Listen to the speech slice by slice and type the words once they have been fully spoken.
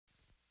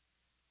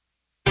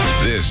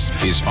This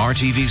is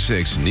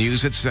RTV6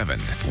 News at 7,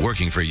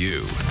 working for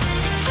you.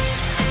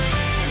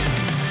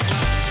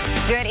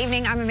 Good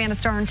evening. I'm Amanda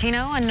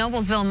Starantino. A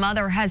Noblesville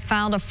mother has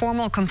filed a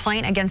formal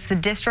complaint against the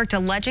district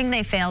alleging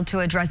they failed to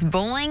address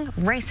bullying,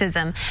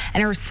 racism,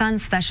 and her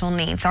son's special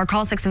needs. Our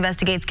Call 6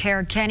 Investigates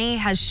Kara Kenny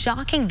has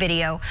shocking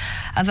video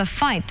of a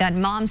fight that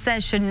mom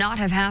says should not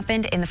have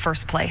happened in the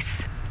first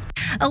place.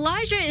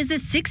 Elijah is a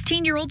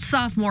 16-year-old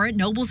sophomore at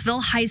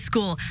Noblesville High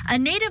School, a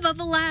native of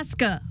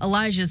Alaska.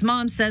 Elijah's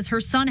mom says her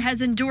son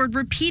has endured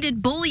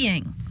repeated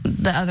bullying.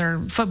 The other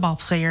football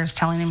players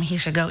telling him he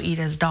should go eat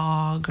his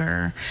dog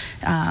or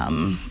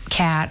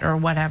cat or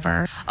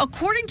whatever.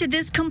 According to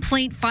this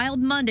complaint filed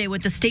Monday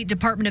with the State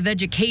Department of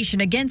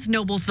Education against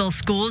Noblesville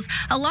schools,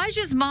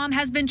 Elijah's mom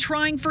has been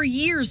trying for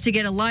years to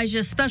get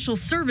Elijah special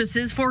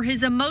services for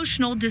his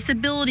emotional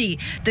disability.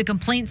 The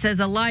complaint says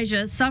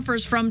Elijah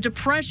suffers from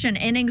depression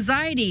and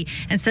anxiety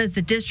and says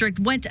the district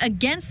went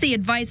against the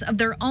advice of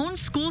their own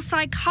school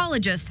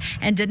psychologist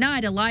and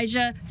denied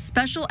Elijah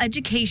special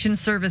education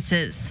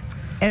services.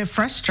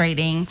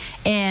 Frustrating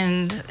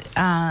and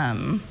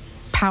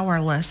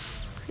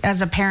powerless.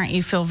 As a parent,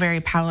 you feel very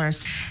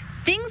powerless.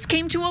 Things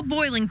came to a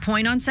boiling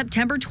point on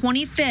September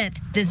 25th.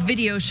 This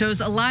video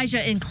shows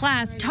Elijah in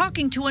class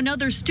talking to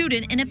another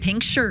student in a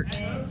pink shirt.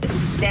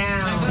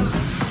 Down.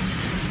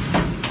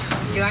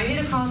 Do I need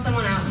to call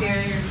someone out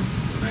here?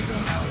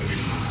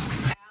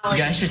 You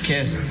guys should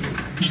kiss.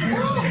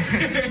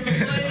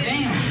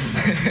 Damn.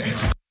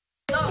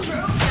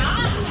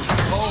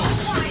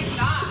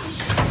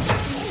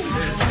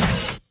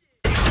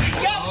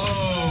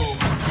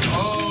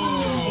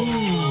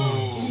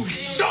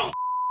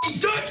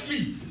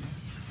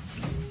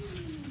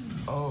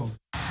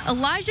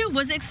 Elijah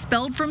was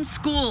expelled from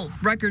school.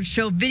 Records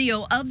show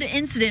video of the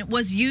incident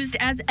was used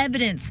as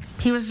evidence.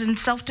 He was in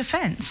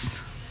self-defense.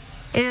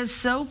 It is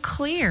so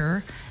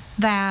clear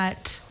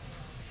that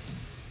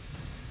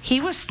he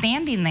was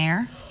standing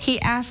there.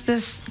 He asked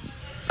this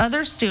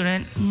other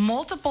student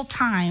multiple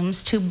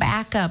times to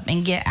back up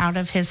and get out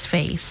of his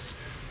face.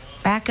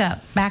 Back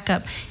up, back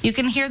up. You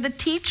can hear the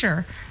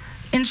teacher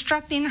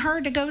instructing her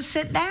to go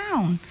sit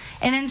down.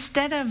 And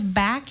instead of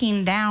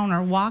backing down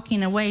or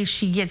walking away,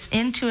 she gets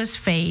into his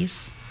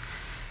face,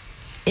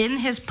 in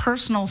his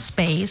personal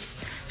space.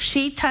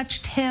 She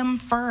touched him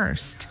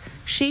first.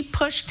 She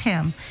pushed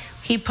him.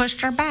 He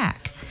pushed her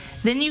back.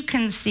 Then you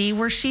can see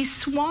where she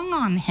swung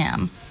on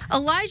him.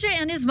 Elijah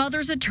and his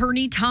mother's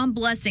attorney, Tom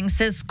Blessing,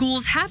 says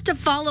schools have to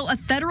follow a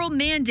federal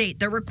mandate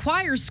that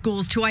requires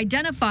schools to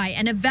identify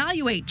and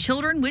evaluate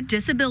children with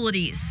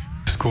disabilities.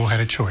 School had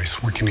a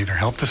choice. We can either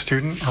help the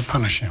student or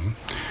punish him.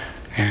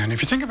 And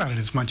if you think about it,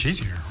 it's much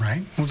easier,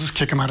 right? We'll just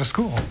kick him out of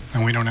school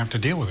and we don't have to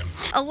deal with him.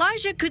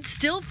 Elijah could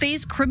still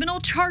face criminal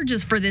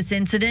charges for this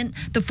incident.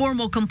 The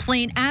formal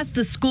complaint asked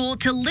the school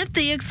to lift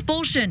the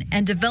expulsion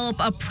and develop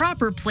a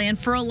proper plan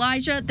for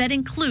Elijah that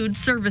includes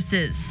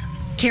services.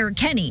 Kara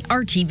Kenny,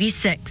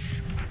 RTV6.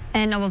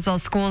 And Noblesville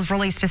Schools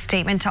released a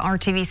statement to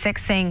RTV6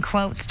 saying,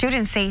 quote,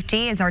 student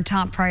safety is our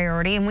top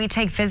priority and we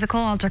take physical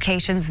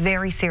altercations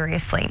very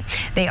seriously.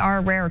 They are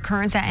a rare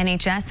occurrence at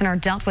NHS and are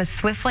dealt with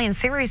swiftly and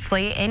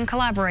seriously in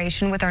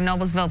collaboration with our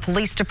Noblesville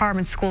Police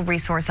Department school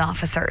resource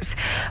officers.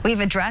 We've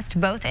addressed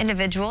both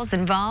individuals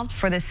involved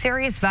for the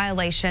serious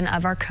violation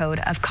of our code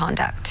of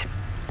conduct.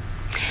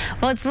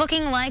 Well, it's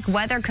looking like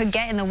weather could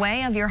get in the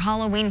way of your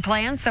Halloween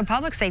plans, so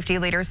public safety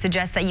leaders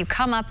suggest that you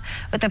come up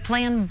with a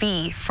plan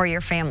B for your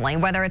family.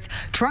 Whether it's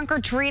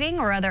trunk-or-treating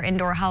or other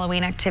indoor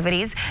Halloween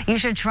activities, you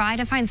should try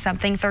to find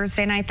something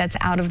Thursday night that's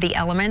out of the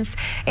elements.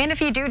 And if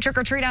you do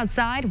trick-or-treat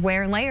outside,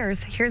 wear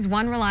layers. Here's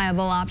one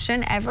reliable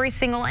option. Every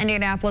single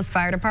Indianapolis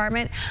Fire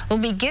Department will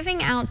be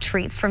giving out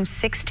treats from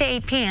 6 to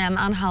 8 p.m.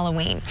 on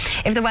Halloween.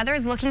 If the weather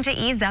is looking to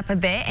ease up a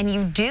bit and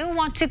you do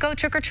want to go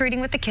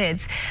trick-or-treating with the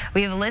kids,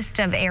 we have a list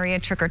of area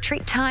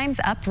trick-or-treat times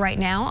up right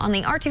now on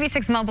the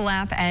RTV6 mobile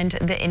app and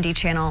the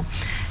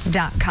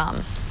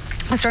IndyChannel.com.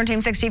 Storm Team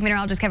 6 Chief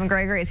Meteorologist Kevin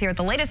Gregory is here with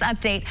the latest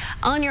update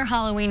on your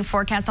Halloween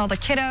forecast. All the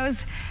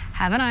kiddos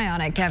have an eye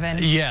on it, Kevin.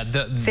 Yeah,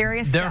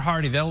 serious. They're stuff.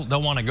 hardy. They'll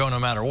want to go no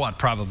matter what,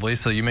 probably.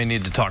 So you may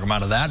need to talk them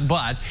out of that.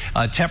 But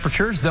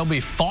temperatures, they'll be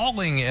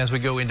falling as we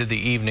go into the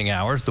evening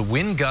hours. The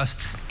wind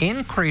gusts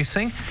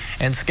increasing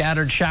and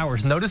scattered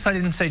showers. Notice I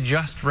didn't say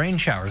just rain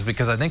showers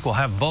because I think we'll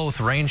have both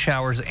rain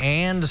showers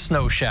and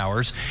snow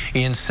showers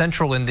in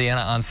central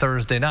Indiana on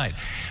Thursday night.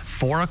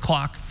 4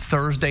 o'clock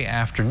Thursday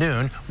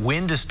afternoon,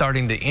 wind is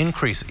starting to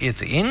increase.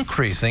 It's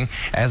increasing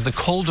as the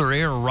colder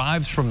air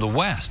arrives from the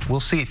west.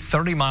 We'll see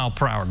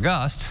 30-mile-per-hour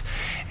gusts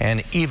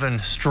and even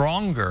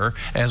stronger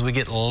as we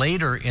get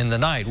later in the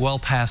night, well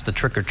past the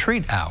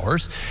trick-or-treat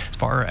hours. As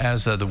far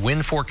as the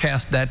wind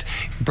forecast, that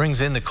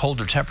brings in the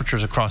colder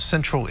temperatures across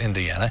central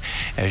Indiana.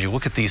 As you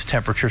look at these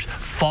temperatures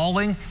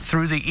falling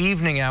through the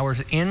evening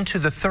hours into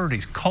the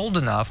 30s, cold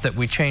enough that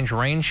we change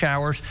rain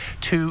showers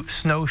to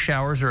snow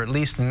showers, or at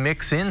least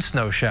mix in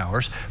snow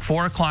showers.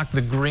 4 o'clock,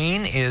 the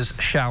green is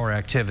shower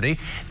activity.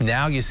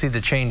 Now you see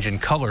the change in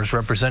colors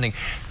representing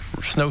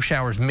snow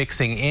showers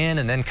mixing in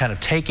and then kind of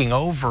taking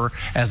over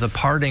as a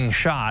parting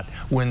shot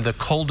when the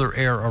colder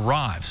air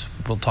arrives.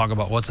 We'll talk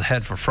about what's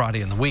ahead for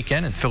Friday and the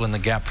weekend and fill in the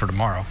gap for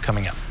tomorrow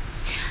coming up.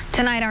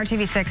 Tonight,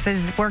 RTV6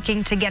 is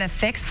working to get a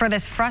fix for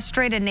this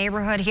frustrated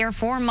neighborhood here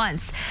for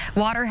months.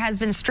 Water has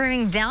been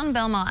streaming down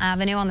Belmont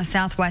Avenue on the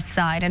southwest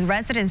side, and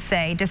residents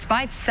say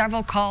despite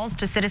several calls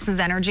to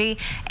Citizens Energy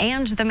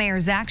and the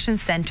Mayor's Action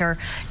Center,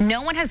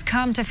 no one has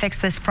come to fix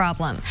this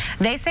problem.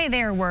 They say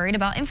they are worried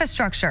about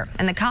infrastructure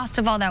and the cost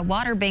of all that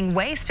water being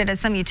wasted as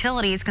some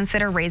utilities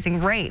consider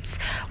raising rates.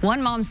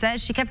 One mom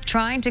says she kept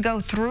trying to go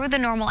through the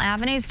normal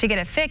avenues to get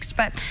it fixed,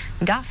 but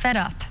got fed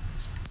up.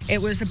 It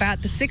was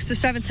about the 6th or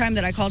 7th time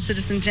that I called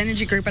Citizens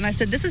Energy Group, and I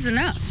said, this is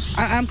enough.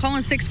 I'm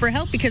calling 6 for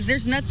help because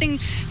there's nothing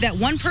that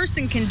one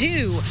person can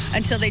do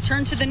until they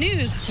turn to the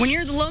news. When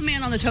you're the low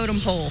man on the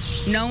totem pole,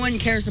 no one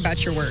cares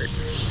about your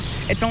words.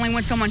 It's only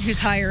when someone who's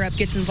higher up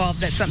gets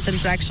involved that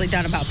something's actually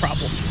done about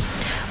problems.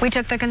 We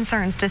took the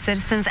concerns to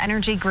Citizens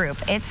Energy Group.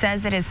 It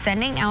says it is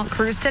sending out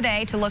crews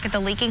today to look at the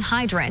leaking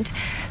hydrant.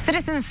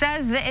 Citizens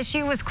says the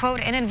issue was,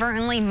 quote,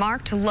 inadvertently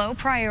marked low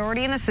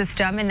priority in the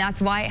system, and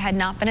that's why it had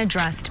not been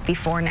addressed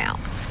before now.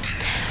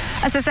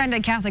 A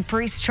suspended Catholic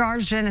priest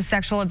charged in a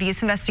sexual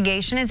abuse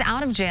investigation is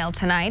out of jail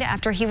tonight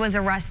after he was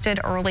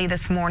arrested early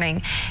this morning.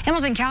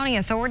 Hamilton County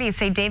authorities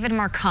say David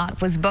Marcotte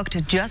was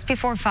booked just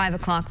before 5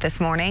 o'clock this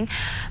morning.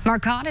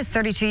 Marcotte is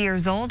 32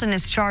 years old and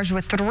is charged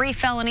with 3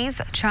 felonies: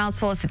 child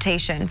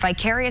solicitation,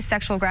 vicarious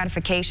sexual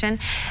gratification,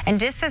 and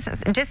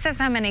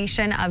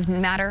dissemination of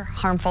matter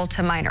harmful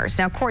to minors.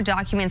 Now, court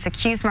documents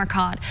accuse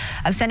Marcotte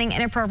of sending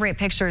inappropriate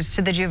pictures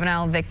to the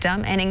juvenile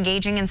victim and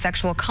engaging in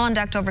sexual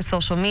conduct over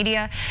social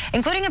media,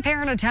 including apparent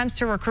attempts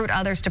to recruit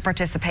others to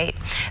participate.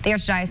 The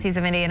Archdiocese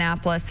of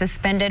Indianapolis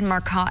suspended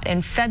Marcotte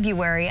in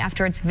February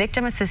after its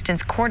victim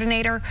assistance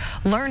coordinator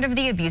learned of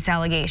the abuse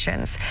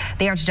allegations.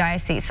 The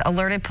Archdiocese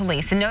alerted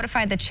police and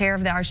notified the chair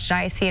of the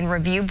Archdiocesan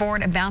Review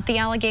Board about the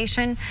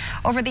allegation.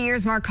 Over the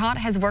years, Marcotte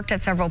has worked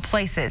at several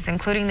places,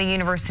 including the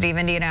University of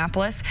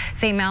Indianapolis,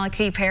 St.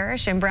 Malachi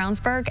Parish in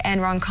Brownsburg, and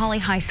Roncalli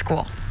High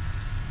School.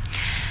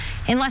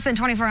 In less than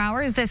 24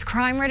 hours, this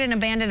crime-ridden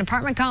abandoned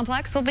apartment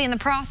complex will be in the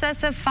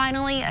process of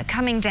finally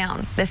coming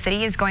down. The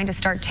city is going to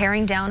start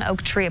tearing down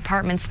Oak Tree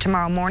Apartments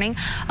tomorrow morning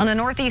on the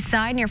northeast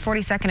side near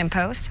 42nd and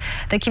Post.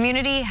 The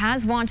community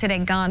has wanted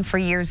it gone for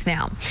years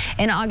now.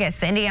 In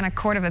August, the Indiana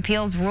Court of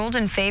Appeals ruled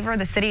in favor of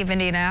the city of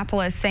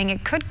Indianapolis, saying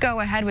it could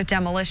go ahead with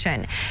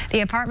demolition. The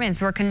apartments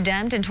were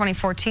condemned in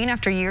 2014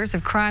 after years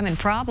of crime and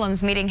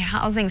problems meeting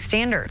housing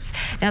standards.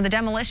 Now, the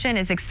demolition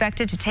is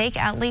expected to take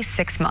at least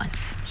 6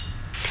 months.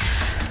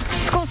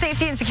 School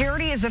safety and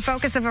security is the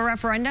focus of a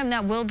referendum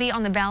that will be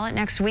on the ballot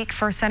next week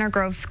for Center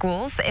Grove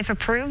schools. If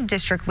approved,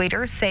 district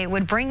leaders say it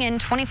would bring in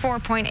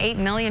 $24.8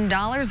 million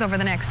over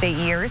the next 8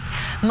 years.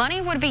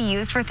 Money would be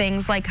used for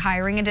things like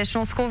hiring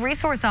additional school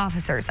resource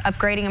officers,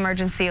 upgrading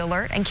emergency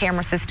alert and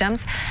camera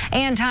systems,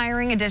 and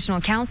hiring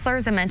additional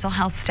counselors and mental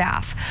health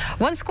staff.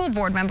 One school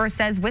board member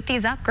says with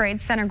these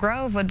upgrades, Center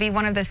Grove would be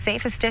one of the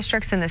safest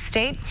districts in the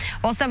state,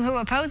 while some who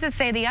oppose it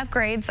say the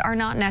upgrades are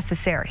not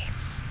necessary.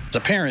 As a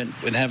parent,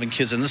 when having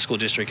kids in this school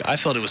district, I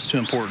felt it was too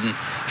important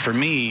for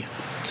me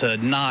to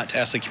not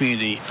ask the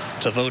community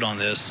to vote on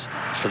this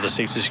for the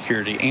safety,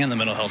 security, and the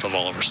mental health of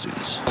all of our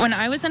students. When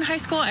I was in high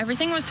school,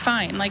 everything was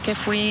fine. Like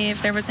if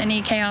there was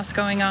any chaos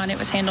going on, it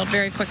was handled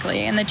very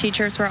quickly, and the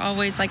teachers were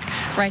always like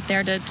right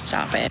there to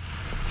stop it.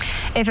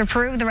 If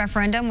approved, the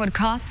referendum would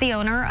cost the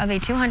owner of a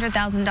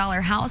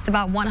 $200,000 house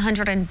about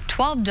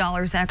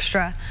 $112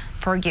 extra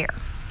per year.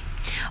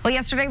 Well,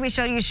 yesterday we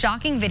showed you a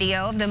shocking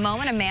video of the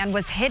moment a man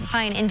was hit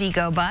by an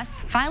Indigo bus.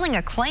 Filing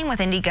a claim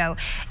with Indigo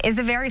is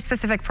a very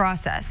specific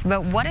process,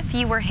 but what if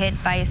you were hit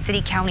by a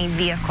city-county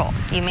vehicle?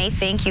 You may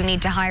think you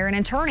need to hire an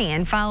attorney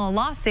and file a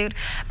lawsuit,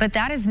 but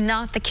that is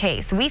not the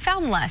case. We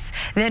found less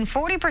than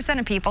 40%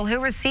 of people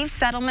who received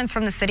settlements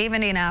from the city of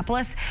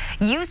Indianapolis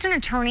used an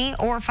attorney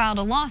or filed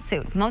a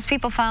lawsuit. Most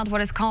people filed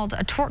what is called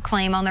a tort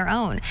claim on their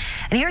own.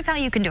 And here's how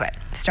you can do it.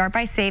 Start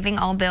by saving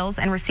all bills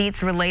and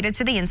receipts related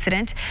to the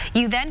incident.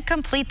 You then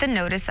complete the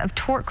notice of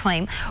tort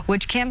claim,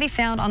 which can be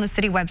found on the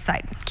city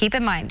website. Keep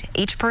in mind,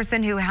 each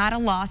person who had a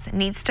loss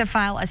needs to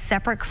file a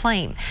separate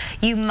claim.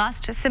 You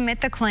must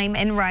submit the claim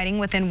in writing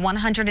within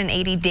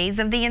 180 days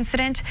of the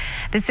incident.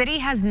 The city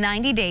has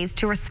 90 days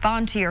to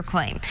respond to your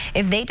claim.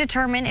 If they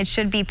determine it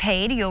should be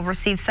paid, you'll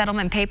receive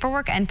settlement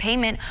paperwork and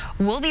payment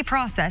will be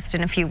processed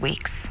in a few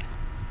weeks.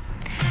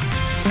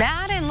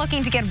 That and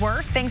looking to get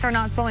worse, things are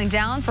not slowing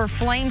down for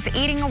flames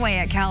eating away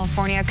at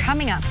California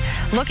coming up.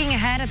 Looking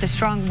ahead at the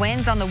strong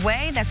winds on the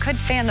way that could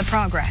fan the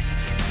progress.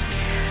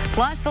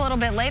 Plus, a little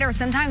bit later,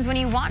 sometimes when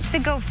you want to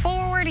go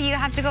forward, you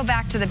have to go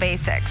back to the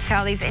basics.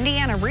 How these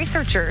Indiana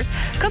researchers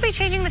could be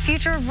changing the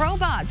future of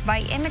robots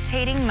by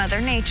imitating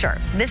Mother Nature.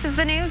 This is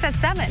the news at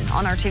 7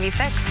 on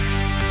RTV6.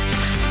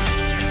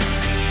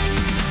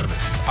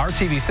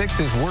 RTV6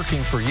 is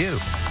working for you.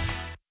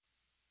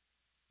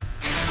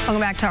 Welcome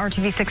back to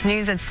RTV6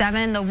 News at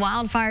 7. The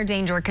wildfire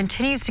danger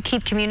continues to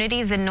keep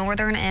communities in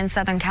northern and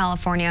southern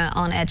California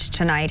on edge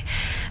tonight.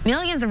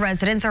 Millions of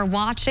residents are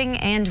watching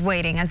and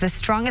waiting as the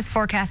strongest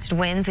forecasted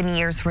winds in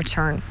years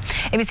return.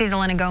 ABC's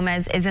Elena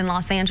Gomez is in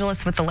Los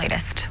Angeles with the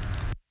latest.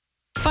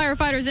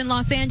 Firefighters in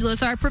Los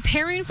Angeles are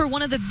preparing for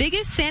one of the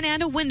biggest Santa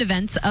Ana wind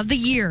events of the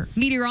year.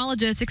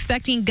 Meteorologists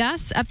expecting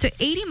gusts up to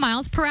 80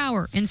 miles per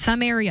hour in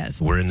some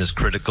areas. We're in this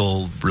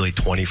critical, really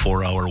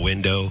 24-hour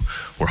window.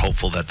 We're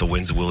hopeful that the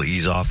winds will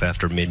ease off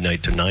after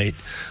midnight tonight,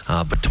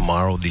 but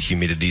tomorrow the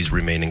humidities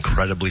remain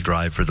incredibly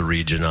dry for the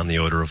region on the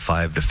order of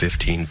 5 to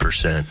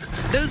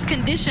 15%. Those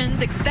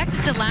conditions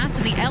expected to last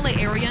in the LA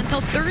area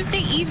until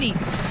Thursday evening.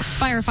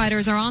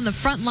 Firefighters are on the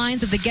front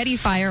lines of the Getty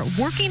fire,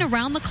 working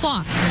around the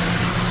clock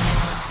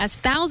as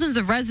thousands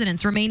of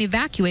residents remain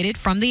evacuated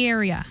from the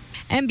area.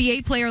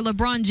 NBA player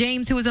LeBron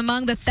James, who was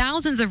among the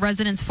thousands of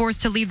residents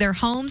forced to leave their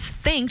homes,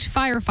 thanked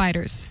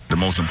firefighters. The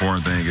most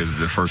important thing is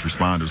the first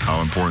responders,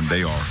 how important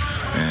they are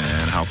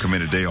and how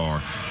committed they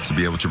are to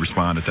be able to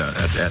respond at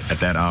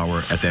that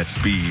hour, at that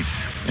speed,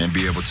 and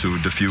be able to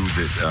diffuse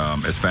it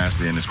as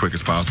fastly and as quick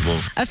as possible.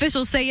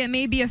 Officials say it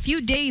may be a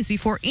few days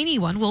before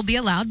anyone will be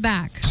allowed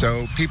back.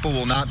 So people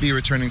will not be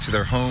returning to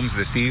their homes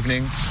this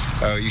evening.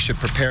 You should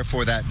prepare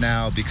for that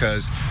now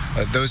because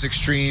those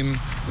extreme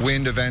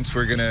wind events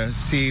we're going to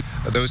see,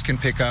 those can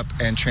pick up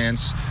and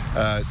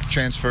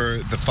transfer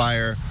the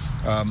fire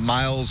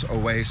miles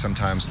away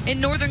sometimes. In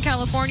Northern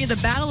California, the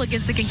battle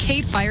against the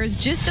Kincaid fire is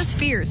just as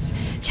fierce.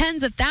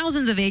 Tens of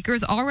thousands of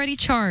acres already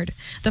charred.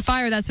 The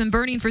fire that's been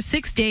burning for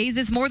 6 days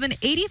is more than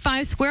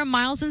 85 square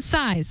miles in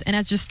size and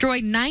has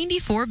destroyed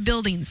 94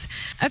 buildings.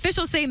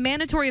 Officials say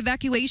mandatory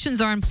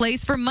evacuations are in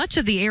place for much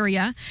of the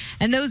area,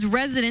 and those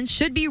residents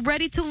should be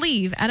ready to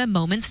leave at a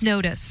moment's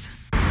notice.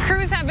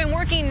 Crews have been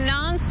working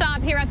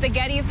nonstop here at the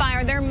Getty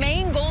fire. Their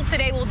main goal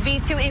today will be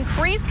to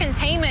increase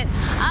containment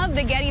of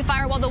the Getty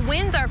fire while the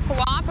winds are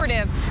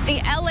cooperative.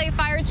 The LA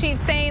fire chief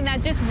saying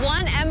that just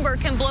one ember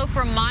can blow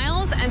for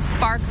miles and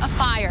spark a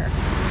fire.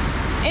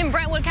 In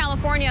Brentwood,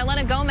 California,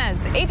 Elena Gomez,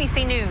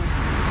 ABC News.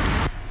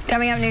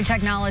 Coming up, new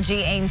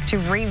technology aims to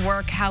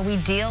rework how we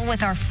deal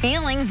with our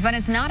feelings, but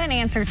it's not an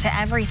answer to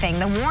everything.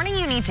 The warning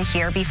you need to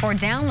hear before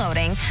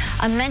downloading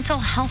a mental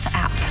health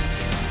app.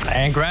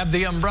 And grab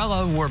the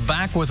umbrella. We're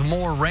back with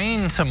more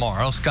rain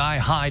tomorrow.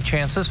 Sky-high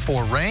chances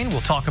for rain.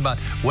 We'll talk about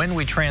when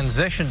we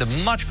transition to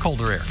much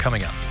colder air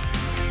coming up.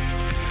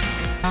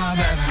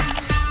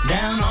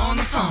 Down on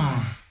the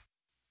farm.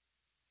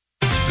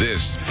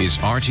 This is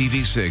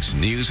RTV6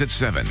 News at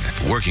 7,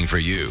 working for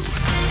you.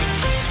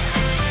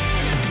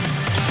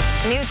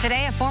 New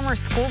today, a former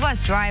school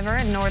bus driver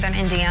in northern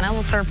Indiana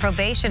will serve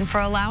probation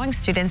for allowing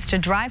students to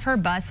drive her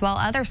bus while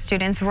other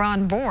students were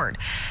on board.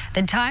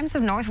 The Times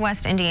of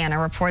Northwest Indiana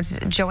reports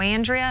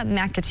Joandria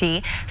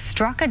McAtee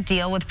struck a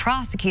deal with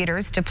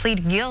prosecutors to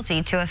plead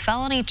guilty to a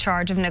felony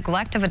charge of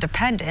neglect of a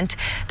dependent.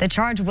 The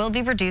charge will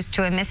be reduced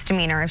to a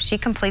misdemeanor if she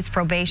completes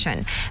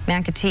probation.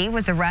 McAtee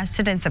was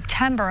arrested in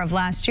September of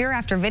last year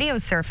after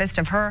videos surfaced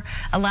of her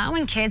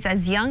allowing kids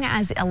as young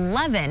as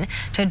 11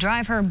 to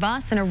drive her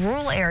bus in a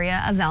rural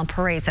area of Valparaiso.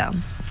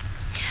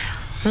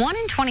 1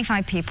 in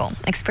 25 people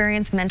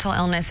experience mental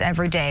illness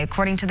every day,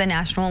 according to the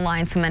National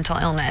Alliance of Mental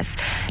Illness.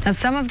 Now,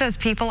 some of those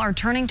people are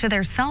turning to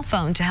their cell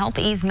phone to help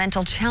ease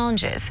mental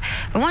challenges.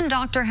 But one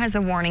doctor has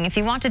a warning. If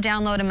you want to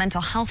download a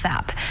mental health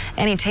app,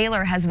 Annie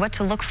Taylor has what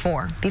to look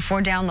for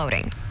before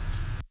downloading.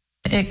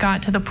 It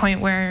got to the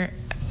point where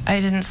I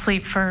didn't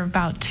sleep for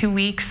about 2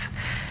 weeks.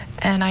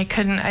 And I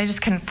just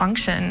couldn't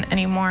function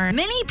anymore.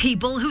 Many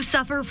people who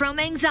suffer from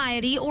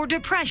anxiety or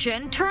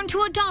depression turn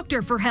to a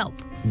doctor for help.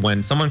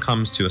 When someone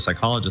comes to a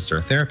psychologist or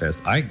a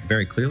therapist, I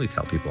very clearly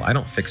tell people, I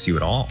don't fix you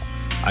at all.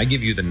 I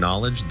give you the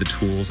knowledge, the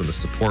tools, and the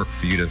support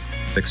for you to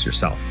fix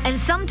yourself. And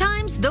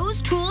sometimes those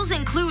tools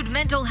include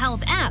mental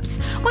health apps,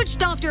 which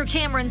Dr.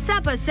 Cameron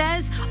Seppa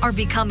says are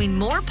becoming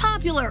more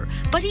popular,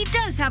 but he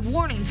does have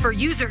warnings for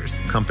users.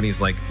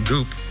 Companies like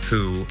Goop,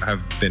 who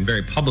have been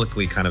very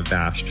publicly kind of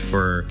bashed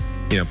for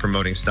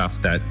promoting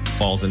stuff that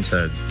falls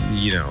into,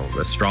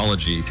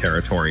 astrology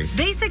territory.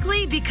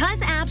 Basically, because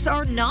apps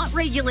are not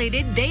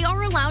regulated, they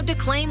are allowed to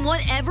claim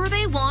whatever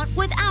they want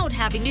without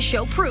having to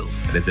show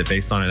proof. Is it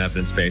based on an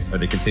evidence base? Are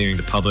they continuing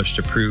to publish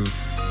to prove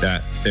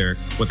that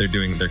what they're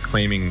doing, they're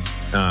claiming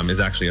is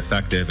actually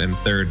effective? And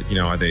third,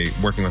 are they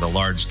working with a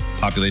large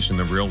population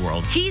in the real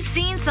world? He's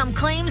seen some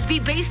claims be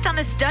based on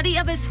a study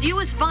of as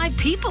few as 5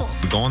 people.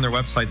 Go on their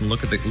website and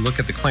look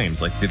at the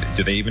claims. Like,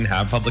 do they even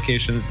have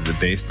publications? Is it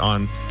based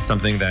on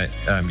something that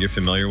you're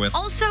familiar with?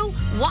 Also,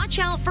 watch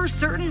out for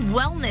certain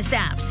wellness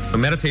apps.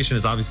 Meditation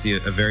is obviously a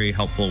very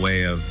helpful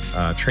way of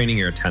training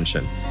your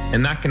attention.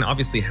 And that can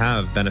obviously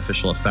have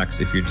beneficial effects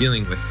if you're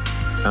dealing with,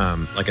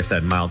 like I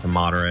said, mild to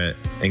moderate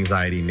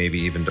anxiety, maybe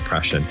even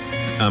depression.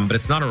 But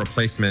it's not a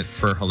replacement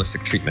for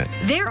holistic treatment.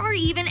 There are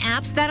even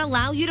apps that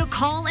allow you to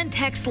call and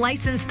text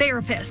licensed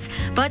therapists.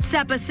 But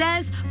Seppa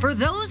says for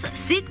those,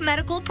 seek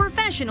medical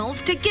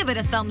professionals to give it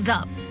a thumbs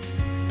up.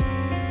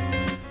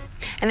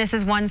 And this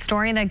is one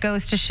story that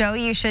goes to show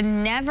you should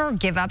never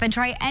give up and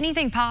try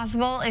anything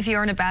possible if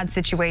you're in a bad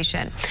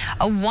situation.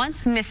 A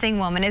once missing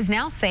woman is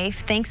now safe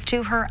thanks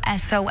to her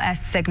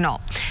SOS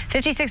signal.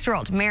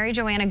 56-year-old Mary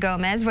Joanna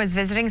Gomez was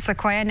visiting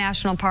Sequoia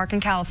National Park in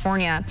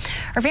California.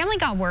 Her family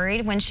got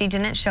worried when she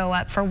didn't show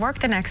up for work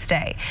the next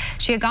day.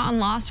 She had gotten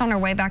lost on her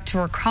way back to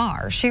her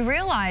car. She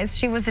realized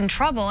she was in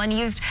trouble and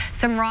used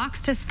some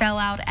rocks to spell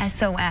out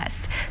SOS.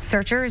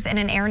 Searchers in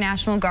an Air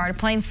National Guard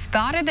plane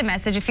spotted the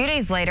message a few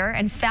days later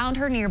and found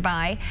her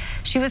nearby.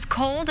 She was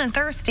cold and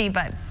thirsty,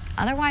 but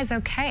otherwise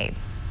okay.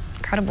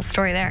 Incredible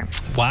story there.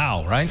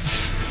 Wow, right?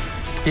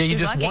 Yeah, you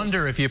She's just lucky.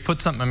 wonder if you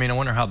put something, I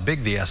wonder how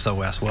big the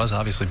SOS was,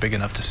 obviously big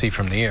enough to see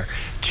from the air.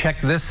 Check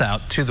this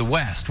out to the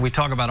west. We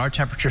talk about our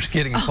temperatures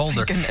getting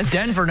colder.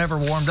 Denver never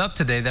warmed up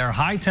today. Their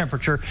high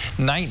temperature,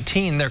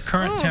 19. Their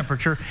current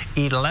temperature,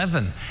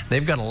 11.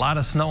 They've got a lot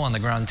of snow on the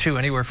ground, too,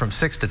 anywhere from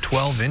 6 to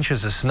 12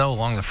 inches of snow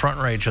along the front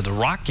range of the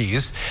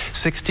Rockies,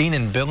 16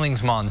 in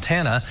Billings,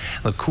 Montana.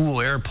 The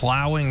cool air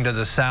plowing to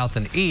the south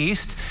and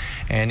east.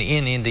 And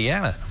in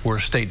Indiana, we're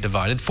state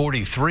divided,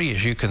 43,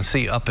 as you can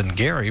see, up in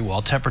Gary,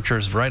 while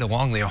temperatures right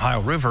along the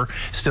Ohio River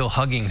still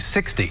hugging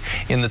 60.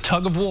 In the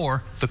tug of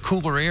war, the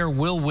cooler air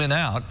will win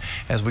out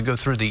as we go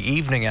through the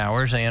evening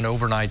hours and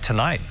overnight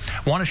tonight.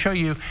 Want to show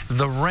you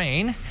the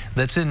rain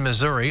that's in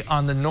Missouri.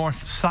 On the north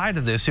side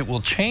of this, it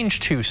will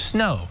change to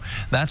snow.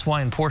 That's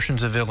why in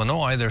portions of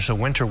Illinois, there's a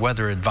winter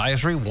weather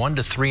advisory, 1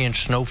 to 3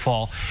 inch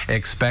snowfall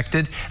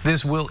expected.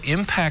 This will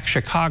impact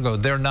Chicago.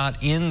 They're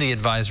not in the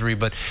advisory,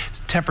 but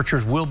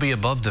temperatures will be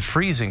above the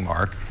freezing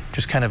mark.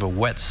 Just kind of a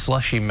wet,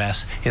 slushy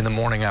mess in the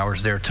morning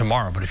hours there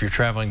tomorrow. But if you're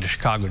traveling to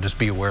Chicago, just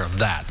be aware of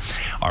that.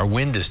 Our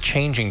wind is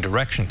changing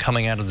direction,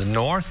 coming out of the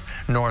north,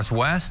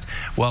 northwest.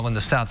 Well, in the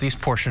southeast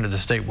portion of the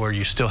state where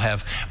you still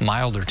have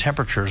milder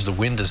temperatures, the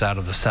wind is out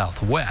of the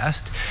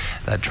southwest.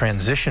 That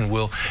transition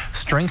will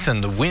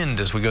strengthen the wind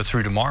as we go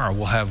through tomorrow.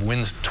 We'll have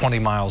winds 20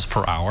 miles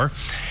per hour.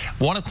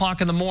 1 o'clock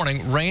in the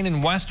morning, rain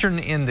in western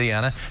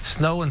Indiana,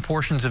 snow in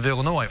portions of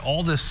Illinois.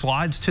 All this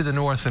slides to the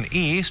north and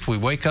east. We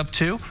wake up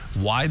to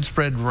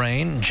widespread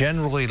rain,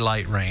 generally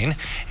light rain.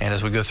 And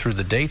as we go through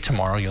the day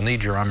tomorrow, you'll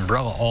need your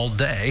umbrella all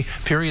day.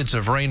 Periods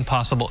of rain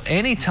possible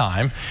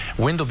anytime.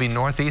 Wind will be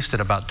northeast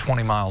at about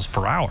 20 miles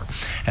per hour.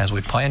 As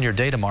we plan your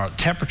day tomorrow,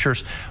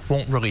 temperatures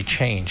won't really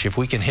change. If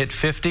we can hit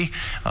 50,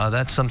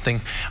 that's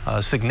something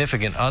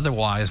significant.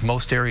 Otherwise,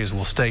 most areas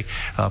will stay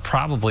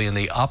probably in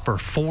the upper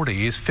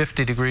 40s,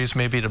 50 degrees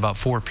maybe at about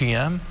 4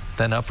 p.m.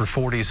 Then upper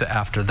 40s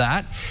after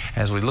that.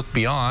 As we look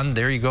beyond,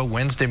 there you go,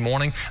 Wednesday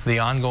morning, the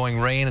ongoing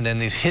rain, and then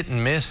these hit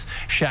and miss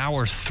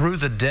showers through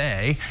the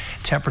day.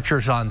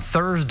 Temperatures on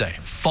Thursday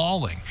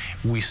falling.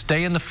 We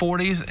stay in the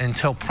 40s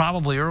until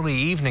probably early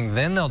evening.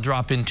 Then they'll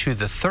drop into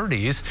the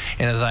 30s.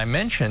 And as I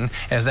mentioned,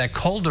 as that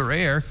colder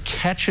air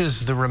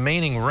catches the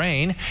remaining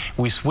rain,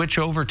 we switch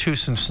over to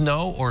some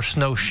snow or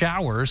snow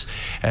showers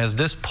as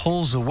this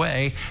pulls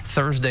away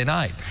Thursday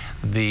night.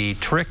 The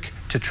trick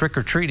to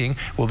trick-or-treating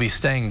will be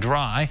staying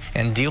dry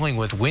and dealing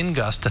with wind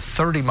gusts to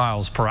 30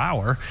 miles per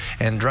hour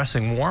and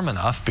dressing warm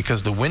enough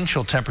because the wind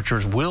chill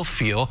temperatures will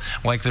feel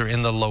like they're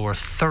in the lower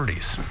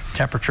 30s.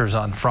 Temperatures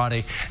on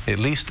Friday, at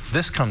least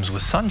this comes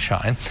with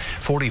sunshine,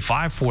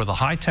 45 for the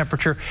high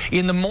temperature.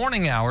 In the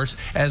morning hours,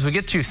 as we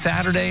get to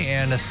Saturday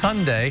and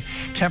Sunday,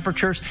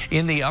 temperatures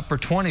in the upper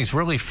 20s.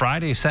 Really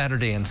Friday,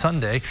 Saturday, and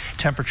Sunday,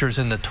 temperatures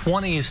in the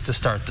 20s to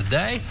start the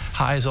day.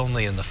 Highs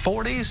only in the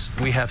 40s.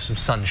 We have some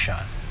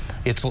sunshine.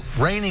 It's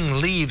raining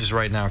leaves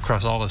right now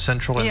across all of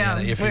central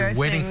Indiana. If you're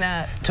waiting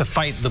to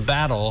fight the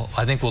battle,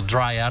 I think we'll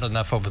dry out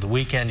enough over the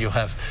weekend. You'll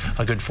have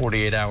a good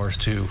 48 hours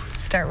to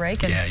start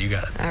raking. Yeah, you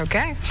got it.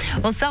 Okay.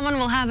 Well, someone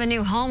will have a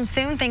new home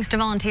soon thanks to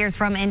volunteers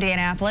from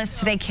Indianapolis.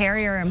 Today,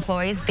 Carrier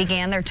employees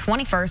began their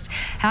 21st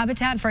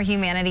Habitat for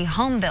Humanity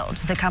home build.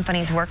 The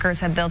company's workers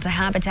have built a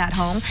Habitat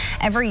home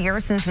every year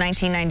since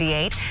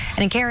 1998.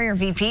 And a Carrier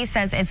VP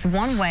says it's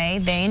one way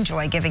they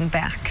enjoy giving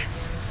back.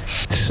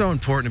 It's so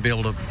important to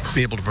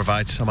be able to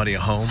provide somebody a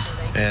home,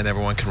 and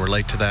everyone can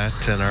relate to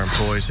that. And our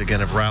employees, again,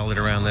 have rallied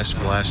around this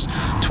for the last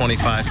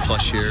 25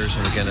 plus years.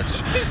 And again, it's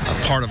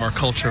a part of our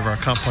culture of our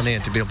company,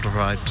 and to be able to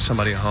provide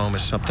somebody a home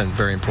is something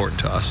very important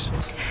to us.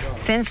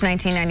 Since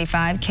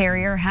 1995,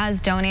 Carrier has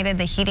donated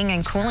the heating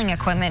and cooling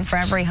equipment for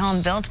every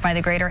home built by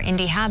the Greater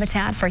Indy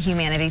Habitat for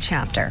Humanity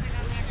chapter.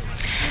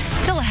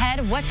 Still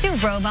ahead, what do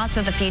robots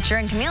of the future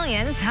and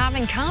chameleons have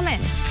in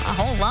common? A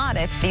whole lot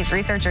if these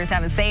researchers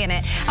have a say in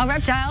it. How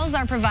reptiles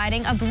are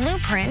providing a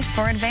blueprint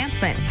for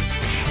advancement.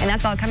 And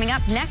that's all coming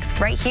up next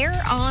right here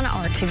on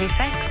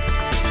RTV6.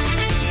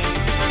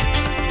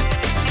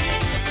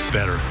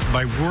 Better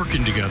by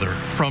working together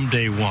from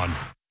day one.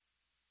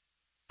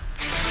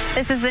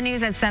 This is the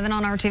news at 7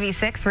 on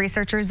RTV6.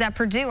 Researchers at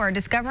Purdue are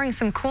discovering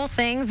some cool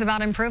things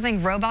about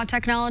improving robot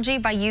technology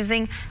by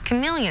using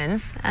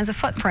chameleons as a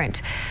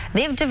footprint.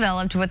 They've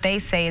developed what they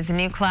say is a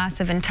new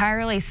class of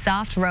entirely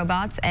soft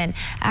robots and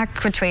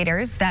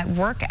actuators that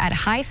work at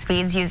high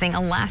speeds using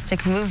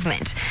elastic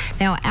movement.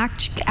 Now,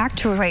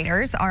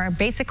 actuators are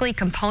basically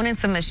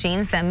components of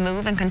machines that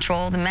move and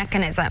control the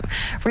mechanism.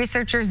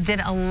 Researchers did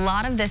a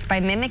lot of this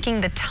by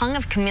mimicking the tongue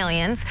of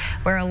chameleons,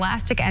 where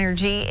elastic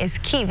energy is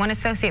key. One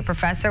associate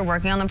professor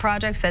working on the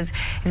project says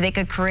if they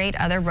could create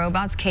other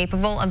robots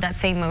capable of that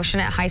same motion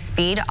at high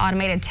speed,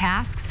 automated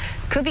tasks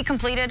could be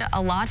completed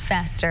a lot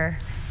faster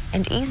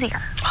and easier.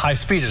 High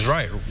speed is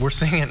right. We're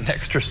seeing it in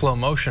extra slow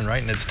motion,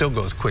 right? And it still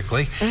goes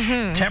quickly.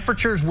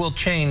 Temperatures will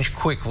change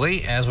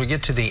quickly as we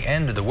get to the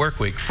end of the work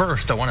week.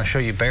 First, I want to show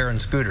you Bear and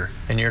Scooter.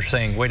 And you're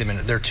saying, wait a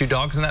minute, there are two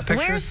dogs in that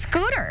picture? Where's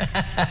Scooter?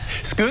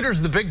 Scooter's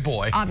the big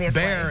boy.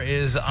 Obviously. Bear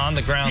is on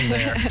the ground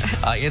there.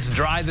 It's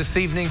dry this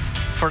evening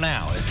for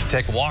now. If you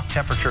take a walk,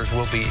 temperatures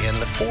will be in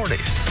the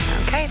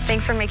 40s. Okay,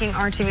 thanks for making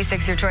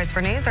RTV6 your choice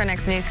for news. Our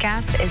next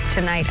newscast is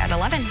tonight at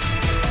 11.